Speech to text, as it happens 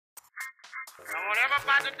I won't ever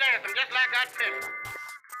about to dance. I'm just like that fish.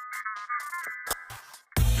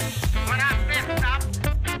 When I say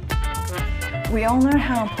stop. We all know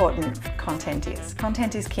how important content is.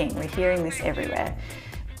 Content is king. We're hearing this everywhere.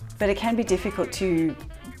 But it can be difficult to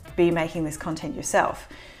be making this content yourself.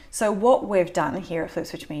 So what we've done here at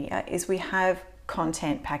FlipSwitch Media is we have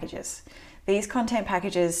content packages. These content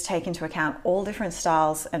packages take into account all different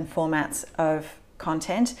styles and formats of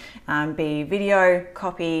content, be video,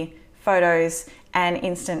 copy, photos, and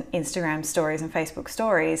instant Instagram stories and Facebook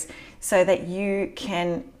stories, so that you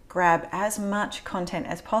can grab as much content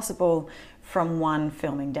as possible from one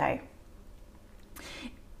filming day.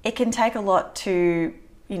 It can take a lot to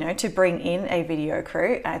bring in a video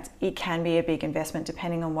crew. It can be a big investment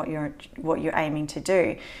depending on what you're aiming to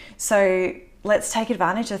do. So let's take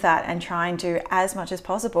advantage of that and try and do as much as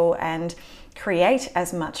possible and create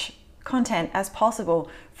as much content as possible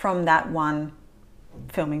from that one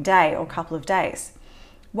filming day or couple of days.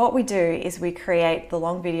 What we do is we create the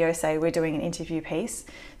long video. Say we're doing an interview piece,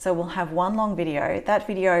 so we'll have one long video. That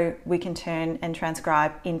video we can turn and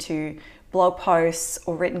transcribe into blog posts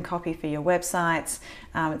or written copy for your websites,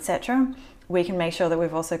 etc. We can make sure that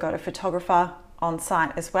we've also got a photographer on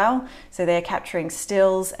site as well, so they're capturing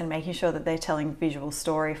stills and making sure that they're telling visual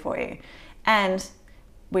story for you. And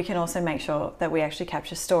we can also make sure that we actually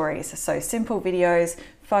capture stories, so simple videos,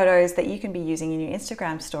 photos that you can be using in your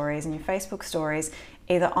Instagram stories and your Facebook stories,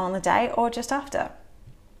 either on the day or just after.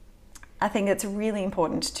 I think it's really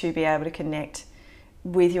important to be able to connect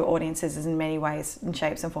with your audiences in many ways and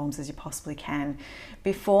shapes and forms as you possibly can.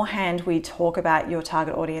 Beforehand, we talk about your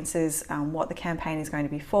target audiences, what the campaign is going to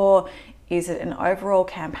be for. Is it an overall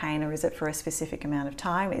campaign or is it for a specific amount of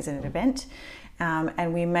time? Is it an event?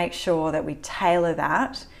 And we make sure that we tailor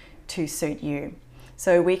that to suit you.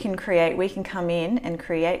 So we can come in and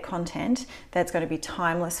create content that's going to be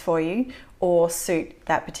timeless for you or suit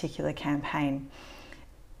that particular campaign.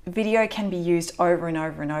 Video can be used over and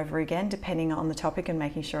over and over again, depending on the topic and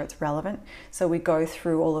making sure it's relevant. So we go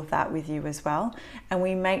through all of that with you as well. And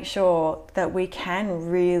we make sure that we can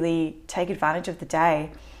really take advantage of the day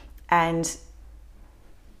and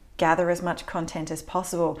gather as much content as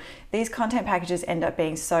possible. These content packages end up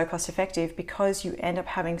being so cost effective because you end up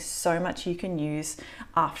having so much you can use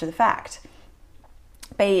after the fact.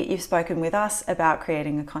 Be it you've spoken with us about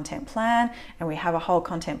creating a content plan, and we have a whole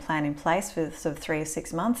content plan in place for sort of 3 or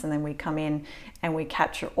 6 months, and then we come in and we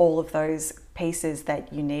capture all of those pieces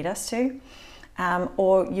that you need us to.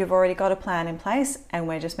 Or you've already got a plan in place and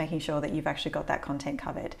we're just making sure that you've actually got that content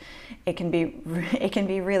covered. It can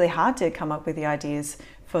be really hard to come up with the ideas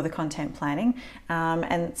for the content planning,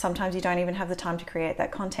 and sometimes you don't even have the time to create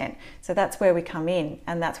that content. So that's where we come in,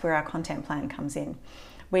 and that's where our content plan comes in.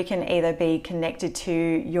 We can either be connected to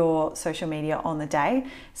your social media on the day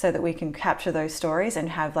so that we can capture those stories and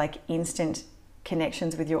have like instant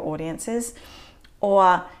connections with your audiences,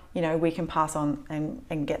 or we can pass on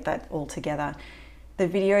and get that all together. The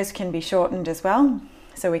videos can be shortened as well,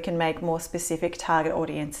 so we can make more specific target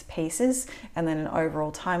audience pieces and then an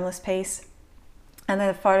overall timeless piece. And then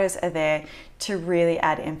the photos are there to really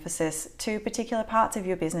add emphasis to particular parts of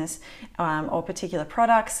your business or particular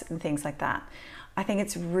products and things like that. I think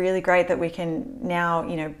it's really great that we can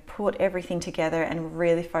now, put everything together and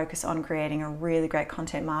really focus on creating a really great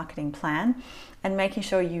content marketing plan and making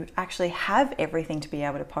sure you actually have everything to be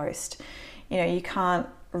able to post. You can't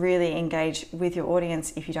really engage with your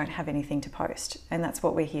audience if you don't have anything to post. And that's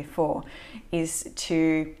what we're here for, is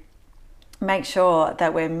to make sure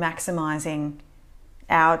that we're maximizing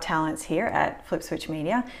our talents here at FlipSwitch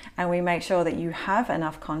Media, and we make sure that you have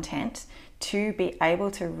enough content to be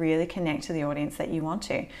able to really connect to the audience that you want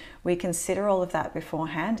to. We consider all of that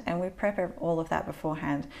beforehand and we prep all of that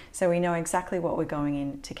beforehand, so we know exactly what we're going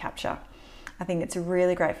in to capture. I think it's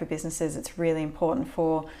really great for businesses. It's really important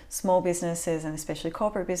for small businesses and especially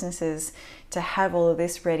corporate businesses to have all of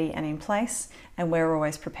this ready and in place, and we're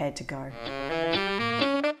always prepared to go.